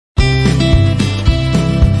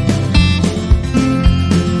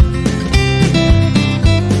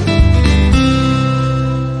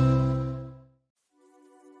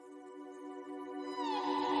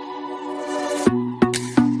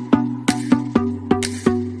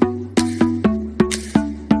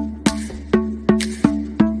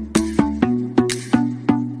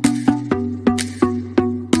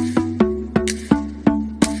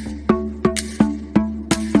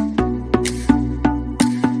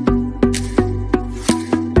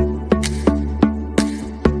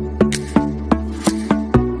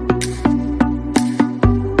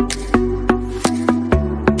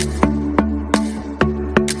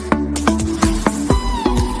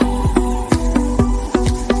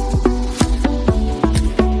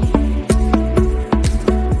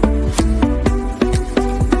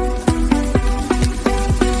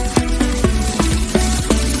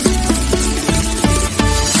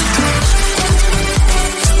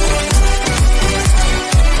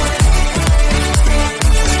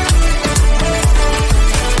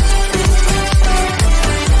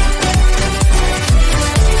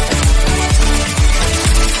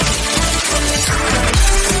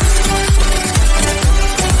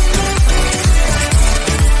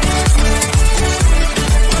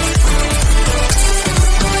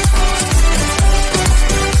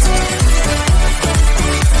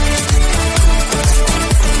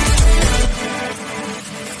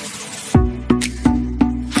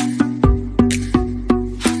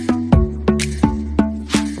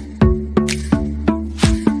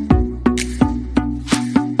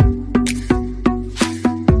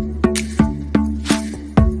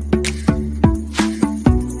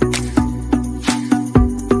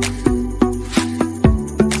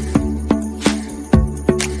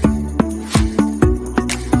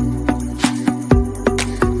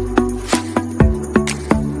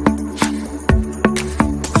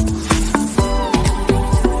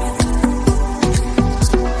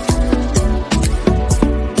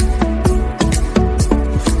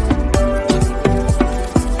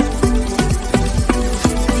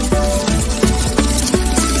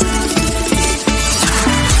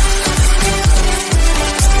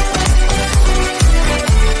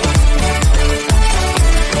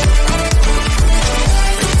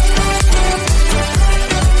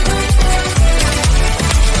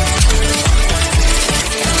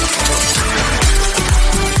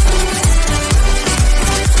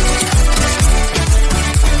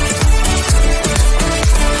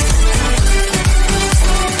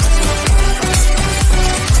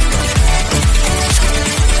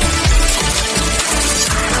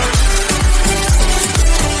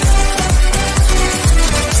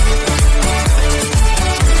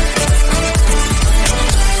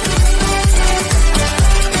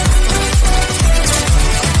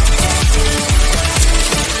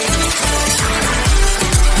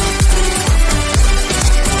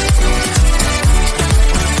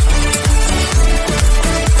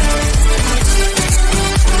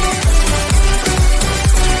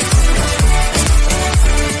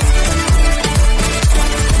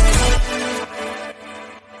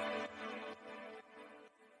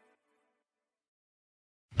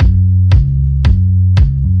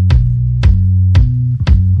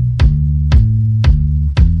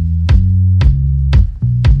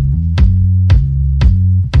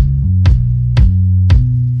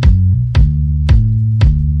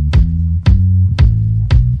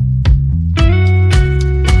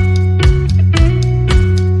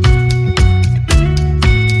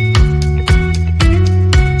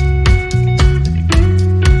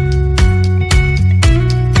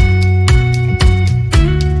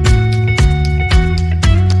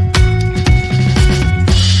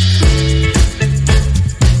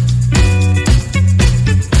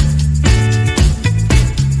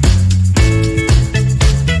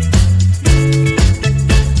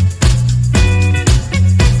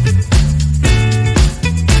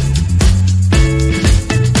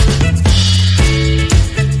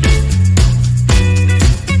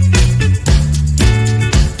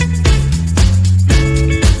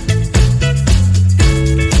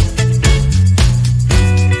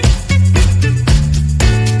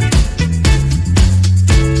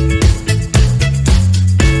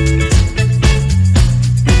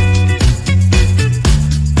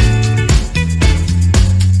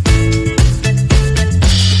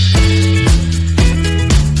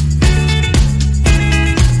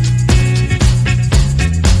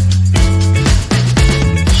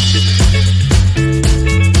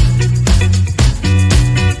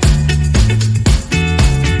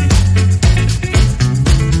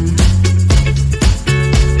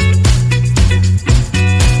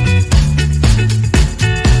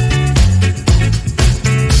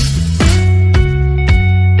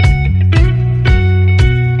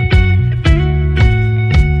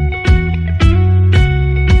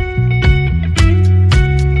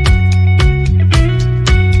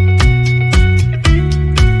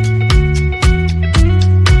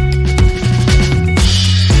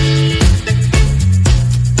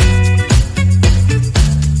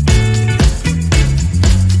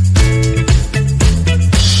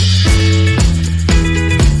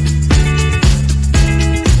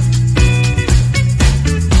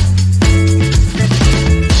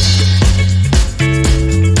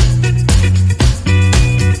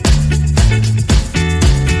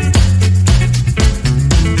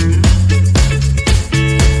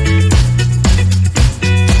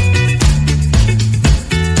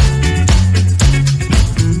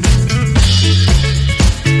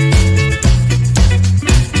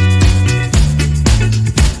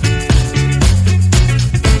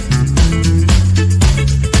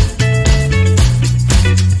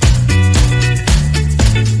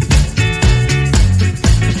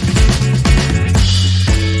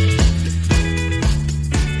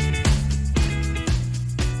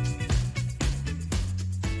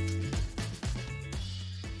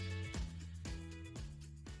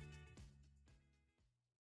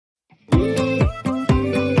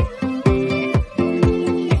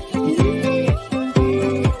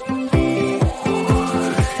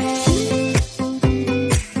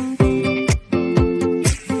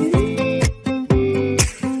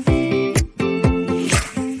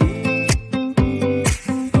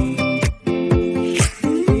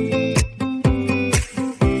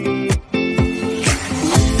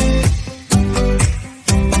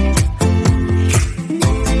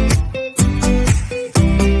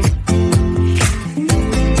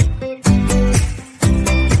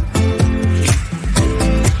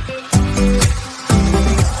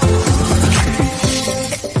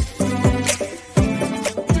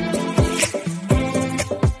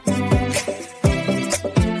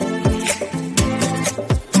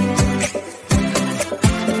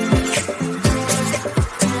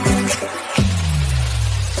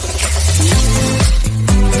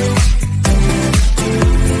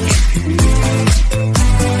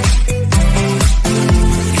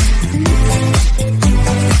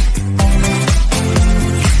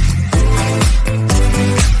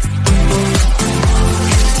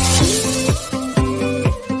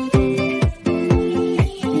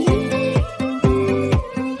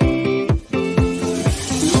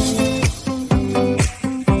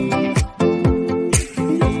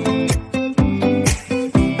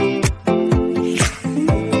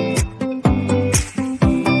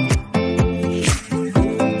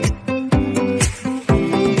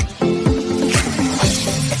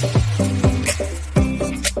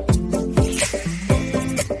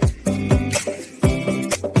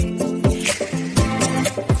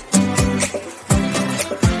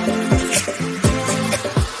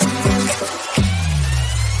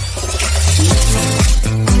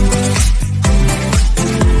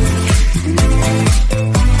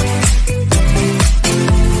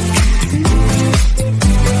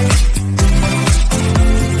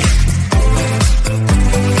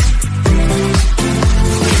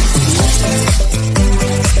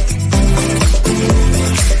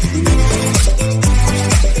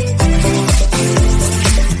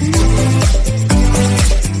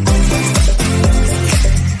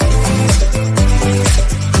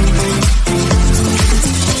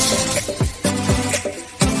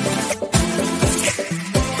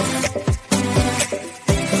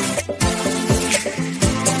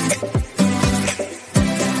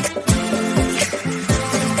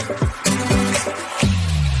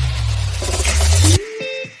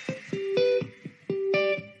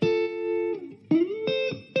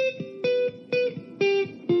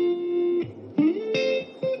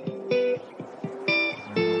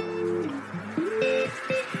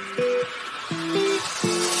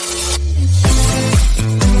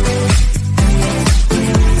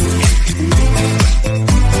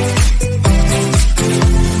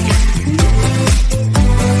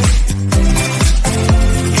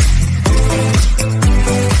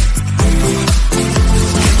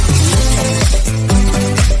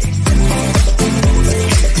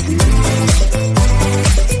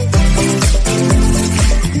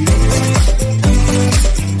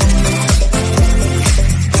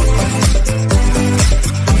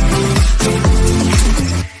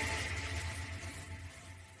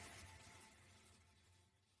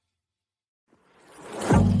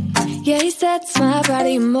Yeah, he sets my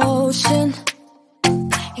body in motion.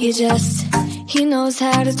 He knows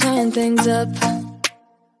how to turn things up.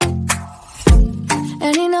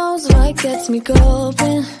 And he knows what gets me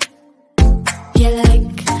going. Yeah, like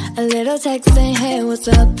a little text saying, hey, what's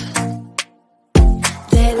up?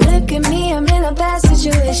 They look at me, I'm in a bad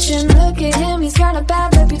situation. Look at him, he's got a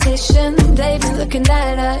bad reputation. They be looking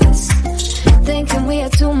at us, thinking we are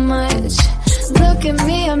too much. Look at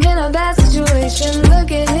me, I'm in a bad situation.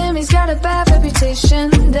 Look at him, he's got a bad reputation.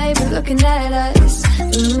 They be looking at us.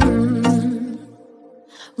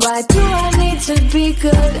 Why do I need to be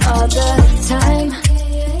good all the time?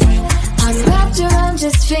 I'm wrapped around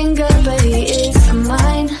his finger, but he is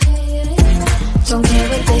mine. Don't care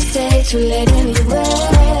what they say, too late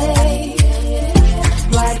anyway.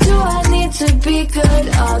 Why do I need to be good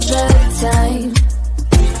all the time?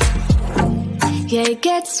 Yeah, he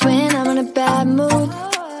gets when I'm in a bad mood.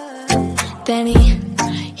 Then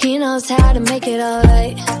he knows how to make it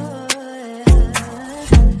alright.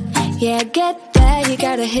 Yeah, I get that he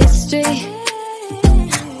got a history,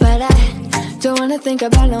 but I don't wanna think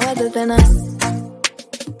about no other than us.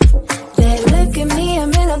 They look at me,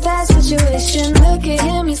 I'm in a bad situation. Look at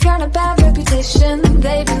him, he's got a bad reputation.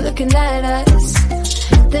 They be looking at us,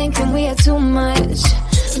 thinking we are too much.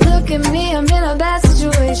 Look at me, I'm in a bad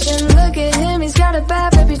situation. Look at him, he's got a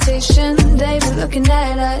bad reputation. They be looking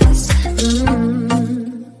at us.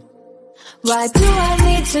 Why do I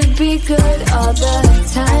need to be good all the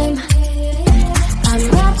time? I'm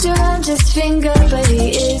wrapped around his finger, but he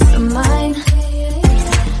is mine.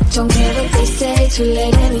 Don't care what they say, too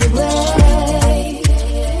late anyway.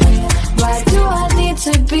 Why do I need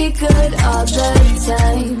to be good all the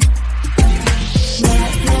time? Nah,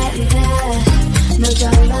 nah, nah. No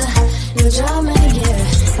drama, yeah.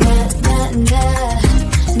 Nah, nah, nah.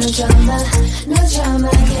 No drama,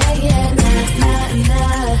 yeah. Nah, nah,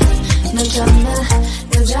 nah. No drama,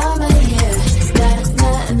 yeah. Nah,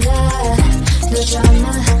 nah, nah. No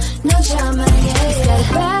drama, yeah. He's got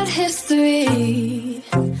a bad history,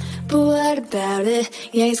 but what about it?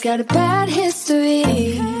 Yeah, he's got a bad history,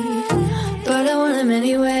 but I want him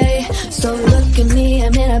anyway. So look at me,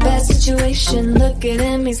 I'm in a bad situation. Look at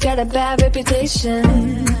him, he's got a bad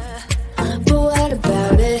reputation, but what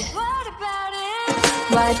about it?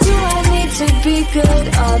 Why do I need to be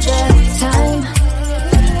good all the time?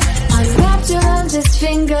 I'm wrapped around his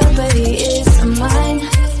finger, but he is mine.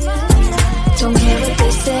 Don't care what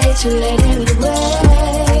they say, too late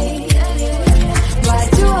anyway. Why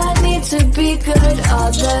do I need to be good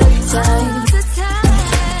all the time?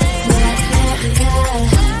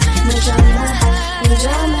 No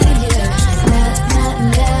drama, yeah. Nah, nah,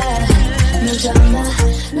 nah. No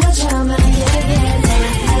drama, yeah.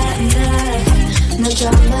 Nah, nah, nah. No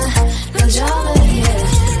drama, yeah.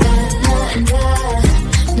 Nah, nah, nah.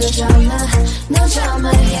 No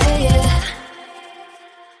drama, yeah.